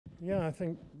Yeah, I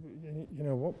think, you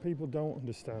know, what people don't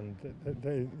understand, that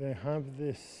they have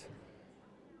this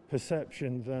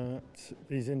perception that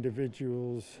these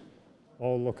individuals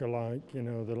all look alike, you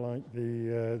know, they're like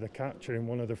the catcher in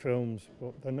one of the films,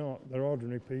 but they're not, they're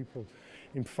ordinary people.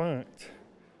 In fact,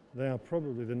 they are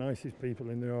probably the nicest people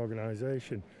in the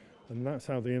organisation, and that's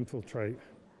how they infiltrate.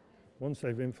 Once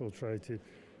they've infiltrated,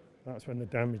 that's when the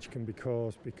damage can be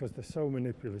caused, because they're so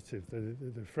manipulative. They're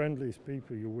the friendliest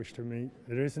people you wish to meet.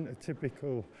 There isn't a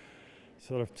typical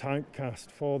sort of typecast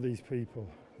for these people.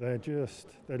 They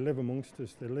live amongst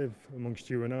us, they live amongst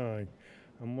you and I,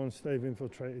 and once they've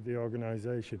infiltrated the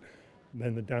organisation,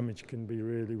 then the damage can be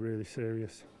really, really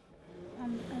serious.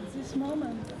 And at this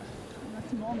moment,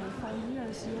 for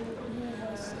years,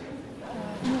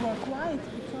 you were quiet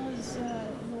because you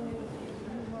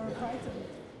were frightened.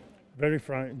 Very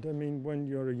frightened. I mean, when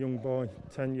you're a young boy,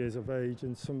 10 years of age,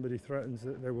 and somebody threatens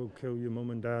that they will kill your mum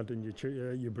and dad and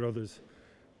your brothers,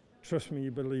 trust me,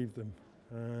 you believe them.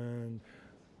 And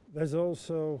there's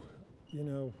also, you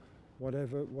know,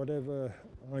 whatever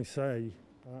I say,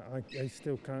 I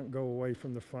still can't go away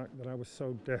from the fact that I was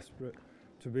so desperate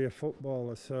to be a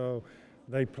footballer. So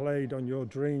they played on your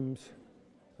dreams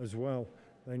as well.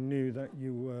 They knew that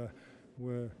you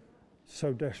were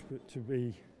so desperate to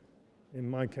be, in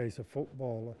my case, a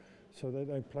footballer. So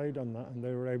they played on that, and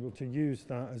they were able to use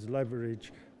that as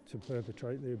leverage to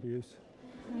perpetrate the abuse.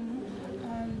 Mm-hmm.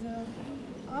 And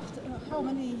after how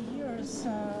many years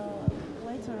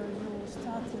later you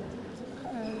started?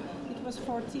 It was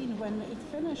 14 when it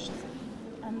finished,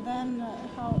 and then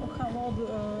how old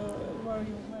were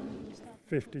you when you started?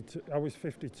 52. I was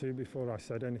 52 before I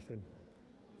said anything.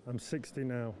 I'm 60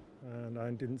 now, and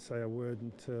I didn't say a word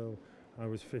until I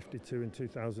was 52 in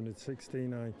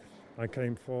 2016. I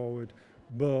came forward,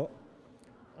 but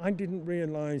I didn't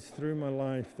realise through my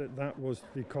life that was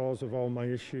the cause of all my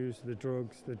issues, the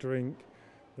drugs, the drink,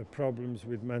 the problems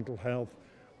with mental health.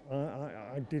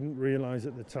 I didn't realise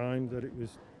at the time that it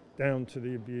was down to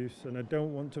the abuse, and I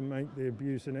don't want to make the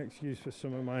abuse an excuse for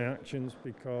some of my actions,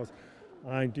 because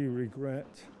I do regret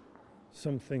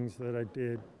some things that I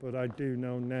did, but I do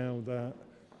know now that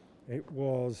it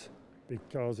was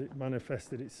because it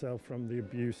manifested itself from the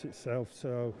abuse itself.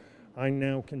 So I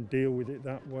now can deal with it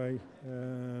that way,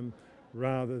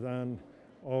 rather than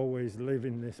always live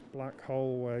in this black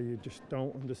hole where you just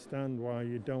don't understand why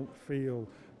you don't feel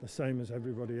the same as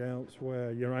everybody else,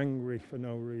 where you're angry for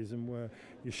no reason, where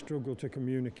you struggle to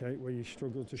communicate, where you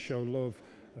struggle to show love,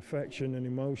 affection and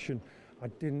emotion. I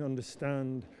didn't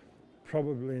understand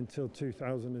probably until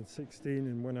 2016,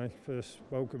 and when I first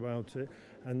spoke about it,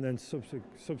 and then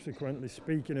subsequently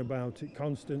speaking about it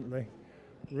constantly.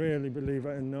 Really, believe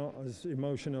it or not, as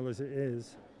emotional as it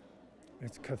is,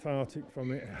 it's cathartic for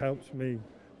me. It helps me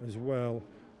as well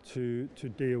to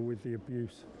deal with the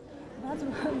abuse. That was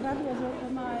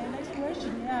my next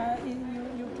question. Yeah,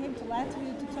 you came to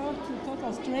Latvia to talk to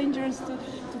total strangers, to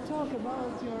talk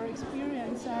about your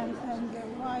experience and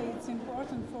why it's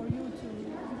important for you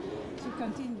to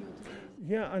continue.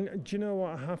 Yeah, and do you know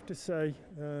what I have to say?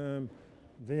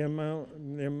 The amount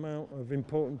of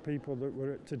important people that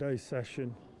were at today's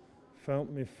session felt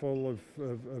me full of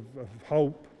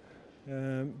hope,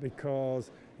 because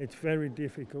it's very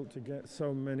difficult to get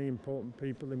so many important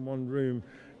people in one room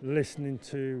listening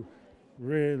to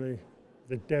really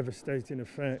the devastating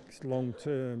effects long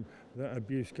term that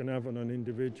abuse can have on an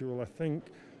individual. I think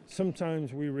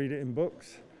sometimes we read it in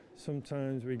books,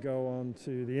 sometimes we go on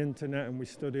to the internet and we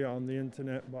study it on the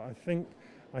internet, but I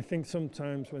think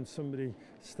sometimes when somebody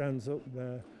stands up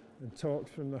there and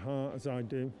talks from the heart, as I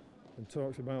do, and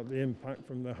talks about the impact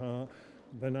from the heart,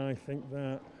 then I think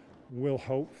that will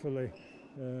hopefully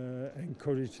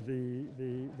encourage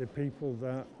the people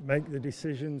that make the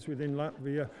decisions within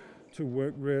Latvia to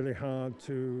work really hard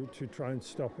to try and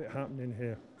stop it happening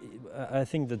here. I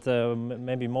think that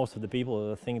maybe most of the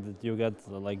people think that you got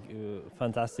like a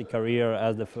fantastic career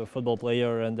as the football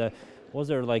player, and was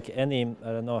there like any,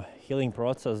 I don't know, healing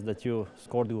process that you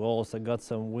scored goals and got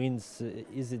some wins?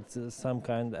 Is it some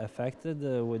kind affected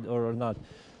with or not?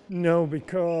 No,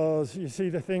 because you see,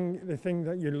 the thing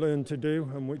that you learn to do,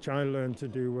 and which I learned to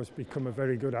do, was become a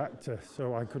very good actor.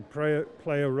 So I could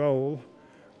play a role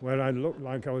where I looked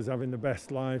like I was having the best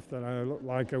life, that I looked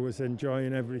like I was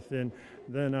enjoying everything.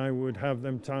 Then I would have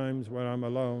them times where I'm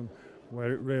alone,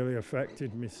 where it really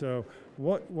affected me. So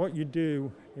what you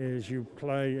do is you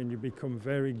play and you become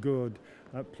very good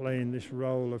at playing this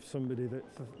role of somebody that,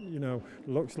 you know,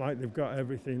 looks like they've got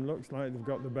everything, looks like they've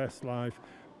got the best life,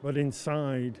 but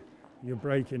inside you're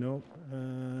breaking up.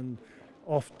 And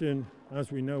often,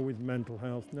 as we know with mental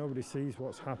health, nobody sees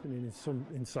what's happening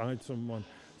inside someone.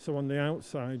 So on the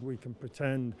outside, we can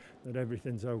pretend that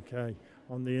everything's okay.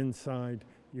 On the inside,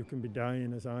 you can be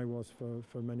dying, as I was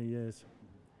for many years.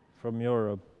 From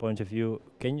your point of view,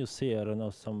 can you see, I don't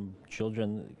know, some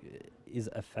children is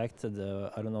affected,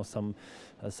 I don't know, some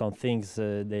things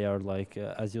they are like,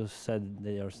 as you said,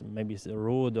 they are maybe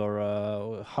rude,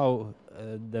 or how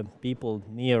the people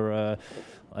near, I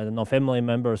don't know, family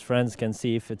members, friends can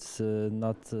see if it's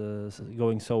not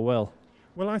going so well?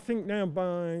 Well, I think now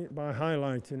by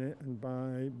highlighting it, and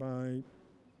by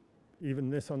even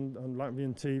this on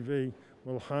Latvian TV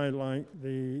will highlight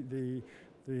the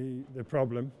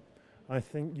problem. I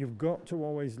think you've got to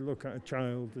always look at a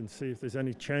child and see if there's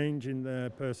any change in their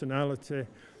personality.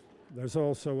 There's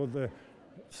also other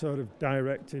sort of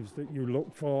directives that you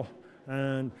look for,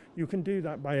 and you can do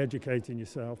that by educating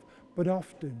yourself. But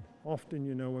often,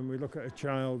 you know, when we look at a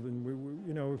child and we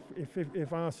you know,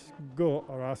 if our gut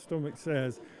or our stomach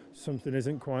says something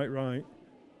isn't quite right,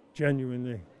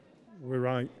 genuinely, we're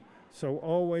right. So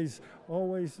always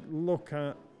look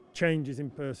at changes in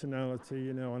personality,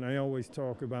 you know, and I always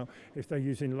talk about if they're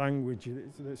using language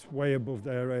that's way above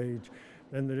their age,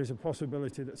 then there is a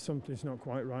possibility that something's not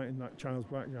quite right in that child's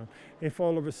background. If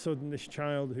all of a sudden this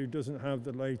child who doesn't have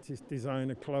the latest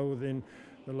designer clothing,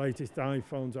 the latest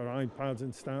iPhones or iPads,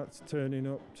 and starts turning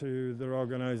up to their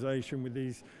organisation with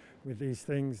these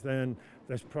things, then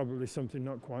there's probably something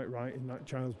not quite right in that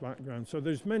child's background. So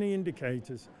there's many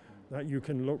indicators that you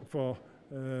can look for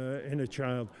in a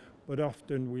child. But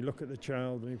often we look at the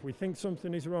child, and if we think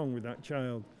something is wrong with that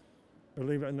child,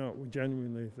 believe it or not,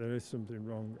 genuinely there is something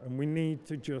wrong, and we need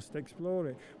to just explore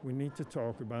it. We need to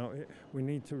talk about it. We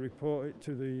need to report it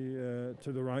to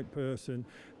the right person.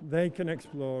 They can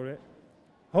explore it.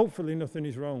 Hopefully nothing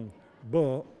is wrong,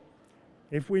 but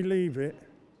if we leave it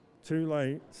too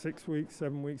late, 6 weeks,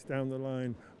 7 weeks down the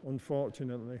line,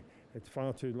 unfortunately, it's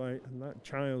far too late, and that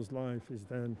child's life is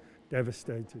then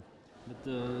devastated.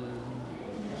 But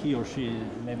he or she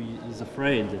maybe is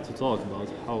afraid to talk about.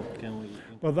 How can we?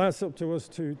 Well, that's up to us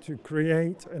to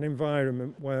create an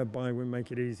environment whereby we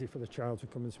make it easy for the child to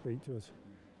come and speak to us.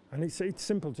 And it's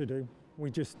simple to do.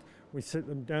 We sit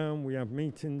them down, we have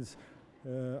meetings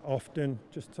often,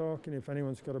 just talking. If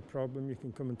anyone's got a problem, you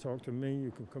can come and talk to me,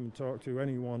 you can come and talk to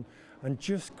anyone, and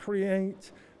just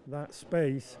create that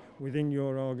space within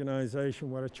your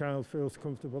organisation where a child feels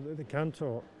comfortable that they can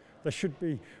talk.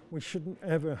 We shouldn't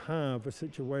ever have a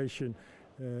situation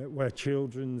where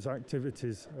children's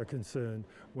activities are concerned,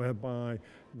 whereby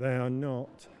they are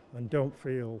not and don't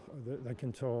feel that they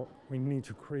can talk. We need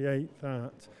to create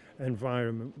that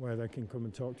environment where they can come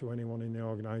and talk to anyone in the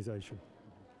organisation.